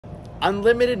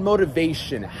Unlimited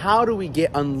motivation. How do we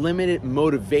get unlimited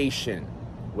motivation?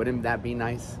 Wouldn't that be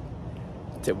nice?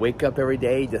 To wake up every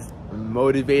day just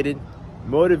motivated.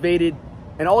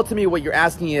 And ultimately what you're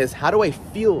asking is, how do I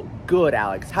feel good,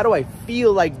 Alex? How do I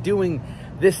feel like doing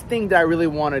this thing that I really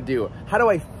want to do? How do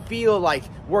I feel like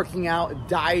working out,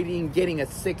 dieting, getting a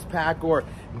six-pack, or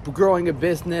growing a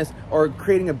business, or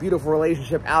creating a beautiful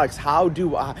relationship? Alex,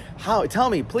 tell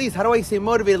me, please, how do I stay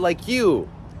motivated like you?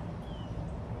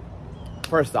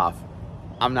 First off,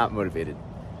 I'm not motivated.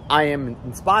 I am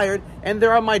inspired, and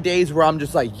there are my days where I'm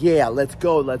just like, yeah, let's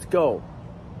go.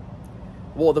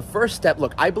 Well, the first step,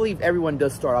 look, I believe everyone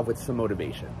does start off with some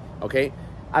motivation, okay?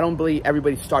 I don't believe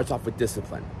everybody starts off with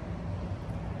discipline.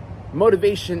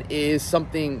 Motivation is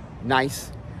something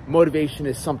nice. Motivation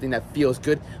is something that feels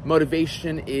good.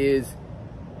 Motivation is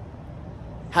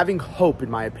having hope,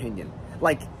 in my opinion.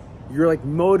 Like, you're like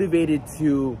motivated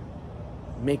to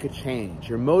make a change.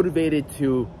 You're motivated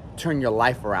to turn your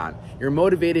life around. You're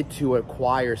motivated to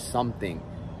acquire something.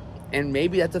 And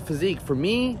maybe that's a physique. For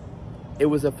me, it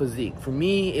was a physique. For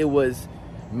me, it was,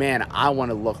 man, I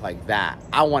want to look like that.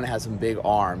 I want to have some big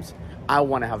arms. I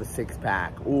want to have a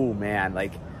six-pack. Ooh, man,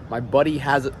 like, my buddy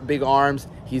has big arms.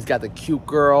 He's got the cute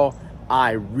girl.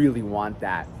 I really want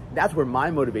that. That's where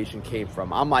my motivation came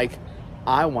from. I'm like,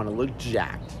 I want to look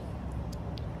jacked.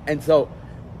 And so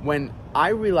when I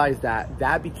realized that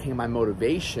that became my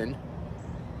motivation,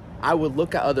 I would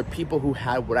look at other people who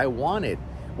had what I wanted,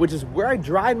 which is where I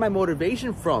derived my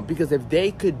motivation from. Because if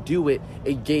they could do it,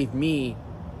 it gave me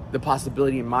the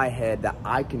possibility in my head that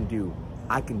I can do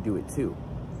it too.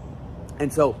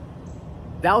 And so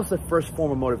that was the first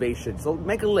form of motivation. So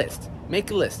make a list.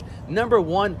 Number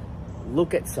one,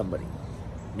 look at somebody.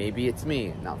 Maybe it's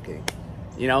me. No, I'm kidding.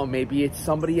 You know, maybe it's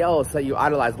somebody else that you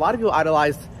idolize. A lot of people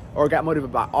idolized or got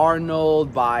motivated by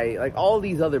Arnold, by like all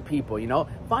these other people, you know.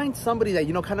 Find somebody that,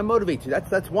 you know, kind of motivates you.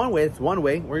 That's one way. It's one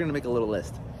way. We're going to make a little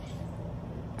list.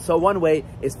 So one way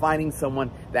is finding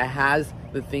someone that has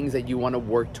the things that you want to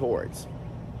work towards.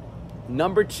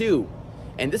 Number two,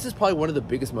 and this is probably one of the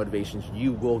biggest motivations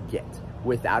you will get,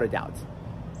 without a doubt,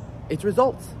 it's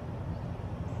results.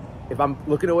 If I'm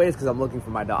looking away, it's because I'm looking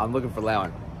for my dog. I'm looking for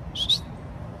Leon.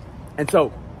 And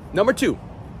so, number two,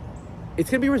 it's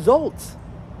going to be results.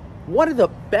 One of the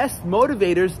best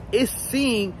motivators is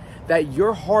seeing that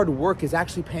your hard work is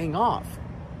actually paying off.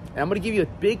 And I'm going to give you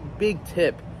a big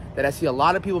tip that I see a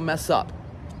lot of people mess up,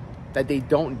 that they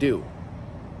don't do,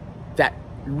 that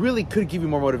really could give you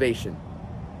more motivation.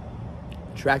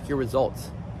 Track your results.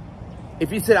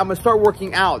 If you said, I'm going to start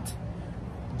working out,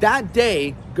 that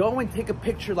day, go and take a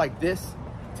picture like this,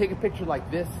 take a picture like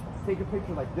this, take a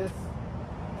picture like this,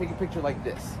 take a picture like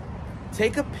this.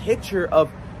 Take a picture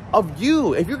of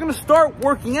you. If you're going to start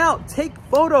working out, take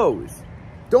photos.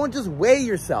 Don't just weigh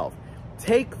yourself.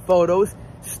 Take photos,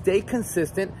 stay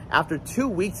consistent. After 2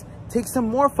 weeks, take some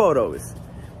more photos.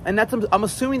 And that's, I'm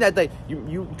assuming that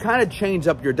you kind of change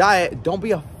up your diet. Don't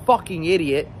be a fucking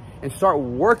idiot and start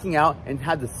working out and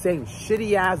have the same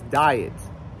shitty ass diet.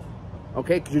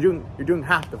 Okay? Because you're doing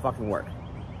half the fucking work.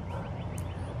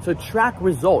 So track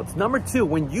results. Number two,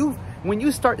 when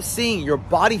you start seeing your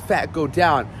body fat go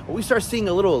down, when we start seeing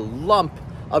a little lump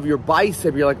of your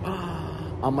bicep, you're like,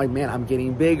 oh, I'm like, man, I'm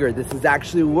getting bigger. This is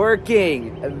actually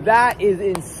working. That is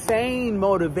insane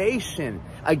motivation.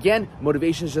 Again,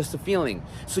 motivation is just a feeling.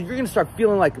 So you're gonna start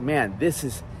feeling like, man, this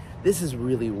is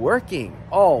really working.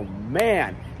 Oh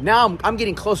man, now I'm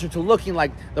getting closer to looking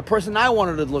like the person I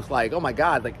wanted to look like. Oh my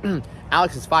God, like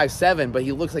Alex is 5'7", but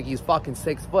he looks like he's fucking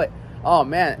 6 foot. Oh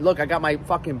man, look, I got my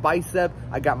fucking bicep,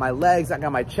 I got my legs, I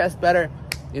got my chest better,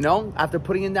 you know, after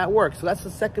putting in that work. So that's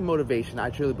the second motivation, I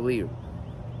truly believe.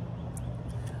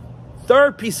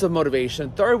 Third piece of motivation,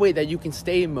 third way that you can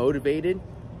stay motivated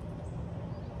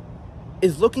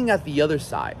is looking at the other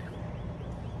side.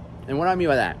 And what do I mean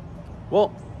by that?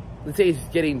 Well, let's say he's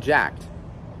getting jacked.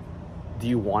 Do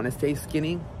you want to stay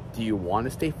skinny? Do you want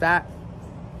to stay fat?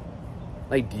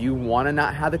 Like, do you want to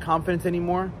not have the confidence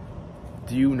anymore?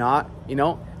 Do you not, you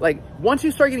know? Like, once you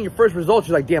start getting your first results,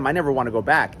 you're like, damn, I never want to go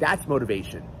back. That's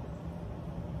motivation.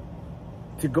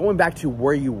 To going back to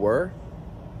where you were,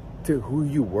 to who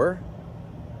you were,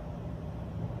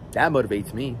 that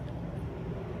motivates me.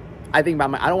 I think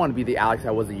about I don't want to be the Alex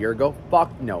I was a year ago.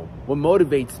 Fuck no. What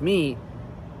motivates me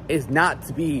is not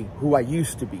to be who I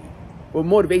used to be. What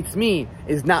motivates me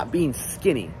is not being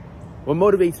skinny. What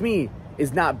motivates me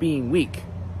is not being weak.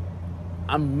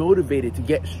 I'm motivated to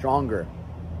get stronger,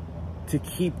 to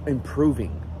keep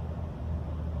improving.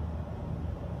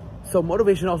 So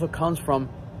motivation also comes from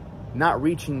not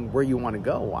reaching where you want to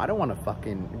go. I don't want to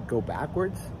fucking go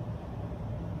backwards.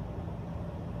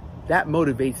 that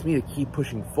motivates me to keep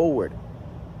pushing forward.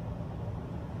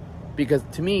 Because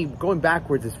to me, going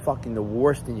backwards is fucking the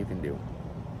worst thing you can do.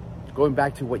 Going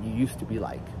back to what you used to be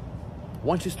like.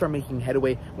 Once you start making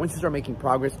headway, once you start making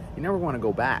progress, you never want to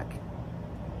go back.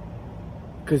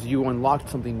 Because you unlocked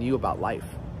something new about life.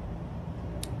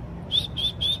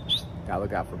 Gotta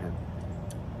look out for him.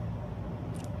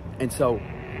 And so,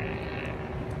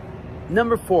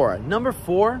 number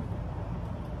four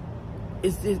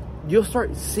is you'll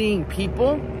start seeing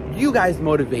people. You guys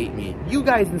motivate me. You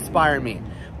guys inspire me.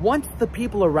 Once the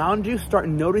people around you start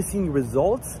noticing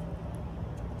results,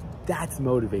 that's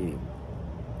motivating.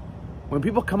 When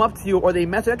people come up to you or they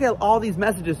message, okay, all these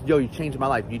messages, yo, you changed my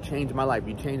life. You changed my life.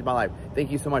 You changed my life.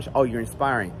 Thank you so much. Oh, you're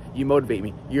inspiring. You motivate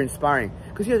me. You're inspiring.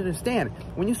 Because you understand,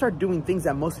 when you start doing things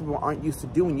that most people aren't used to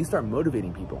doing, you start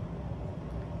motivating people.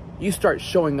 You start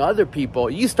showing other people.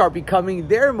 You start becoming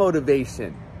their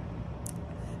motivation.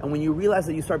 And when you realize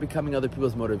that you start becoming other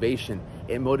people's motivation,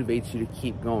 it motivates you to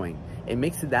keep going. It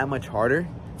makes it that much harder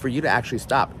for you to actually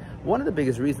stop. One of the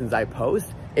biggest reasons I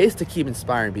post is to keep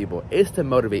inspiring people, is to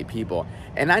motivate people.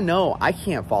 And I know I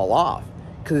can't fall off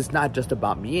because it's not just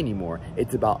about me anymore.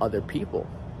 It's about other people,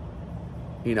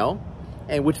 you know?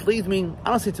 And which leads me, I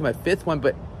don't say to my fifth one,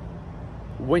 but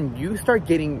when you start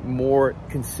getting more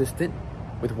consistent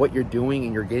with what you're doing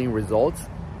and you're getting results,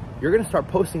 you're gonna start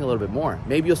posting a little bit more.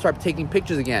 Maybe you'll start taking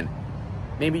pictures again.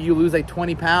 Maybe you lose like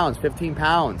 20 pounds, 15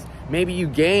 pounds. Maybe you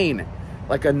gain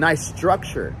like a nice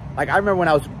structure. Like I remember when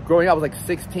I was growing up, I was like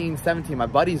 16, 17. My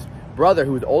buddy's brother,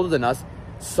 who was older than us,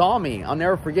 saw me. I'll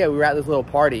never forget. We were at this little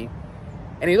party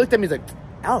and he looked at me, he's like,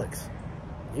 Alex.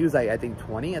 He was like, I think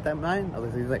 20 at that time.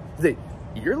 He's like,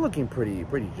 you're looking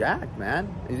pretty jacked,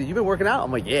 man. He's like, you've been working out?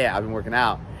 I'm like, yeah, I've been working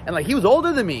out. And like, he was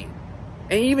older than me.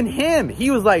 And even him, he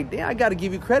was like, damn, I got to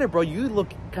give you credit, bro. You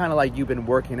look kind of like you've been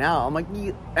working out. I'm like,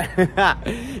 yeah.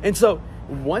 And so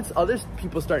once other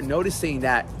people start noticing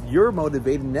that you're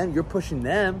motivating them, you're pushing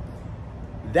them,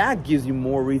 that gives you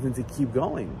more reason to keep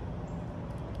going.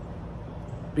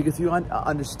 Because you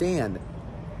understand,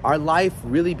 our life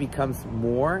really becomes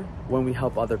more when we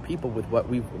help other people with what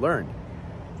we've learned.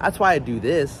 That's why I do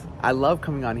this. I love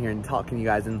coming on here and talking to you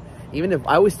guys. And even if,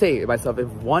 I always say to myself, if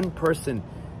one person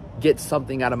gets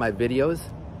something out of my videos,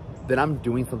 then I'm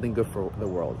doing something good for the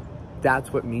world.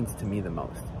 That's what means to me the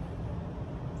most.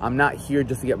 I'm not here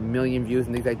just to get a million views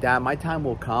and things like that. My time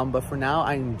will come, but for now,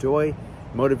 I enjoy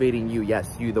motivating you. Yes,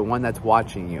 you, the one that's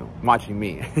watching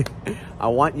me. I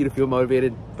want you to feel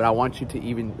motivated, but I want you to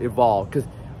even evolve, because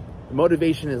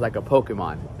motivation is like a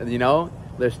Pokemon. You know,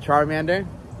 there's Charmander,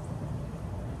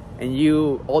 and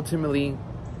you ultimately,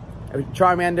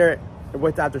 Charmander,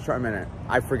 what's after Charmander?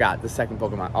 I forgot the second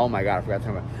Pokemon. Oh my God, I forgot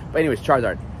Charmander. But anyways,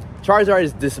 Charizard. Charizard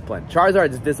is discipline.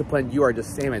 Charizard is discipline. You are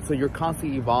just same it. So you're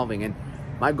constantly evolving. And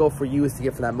my goal for you is to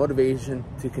get from that motivation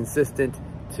to consistent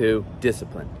to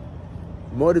discipline.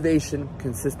 Motivation,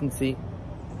 consistency,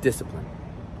 discipline.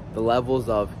 The levels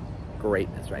of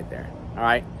greatness right there. All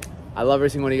right. I love every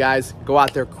single one of you guys. Go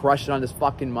out there, crush it on this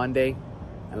fucking Monday,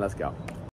 and let's go.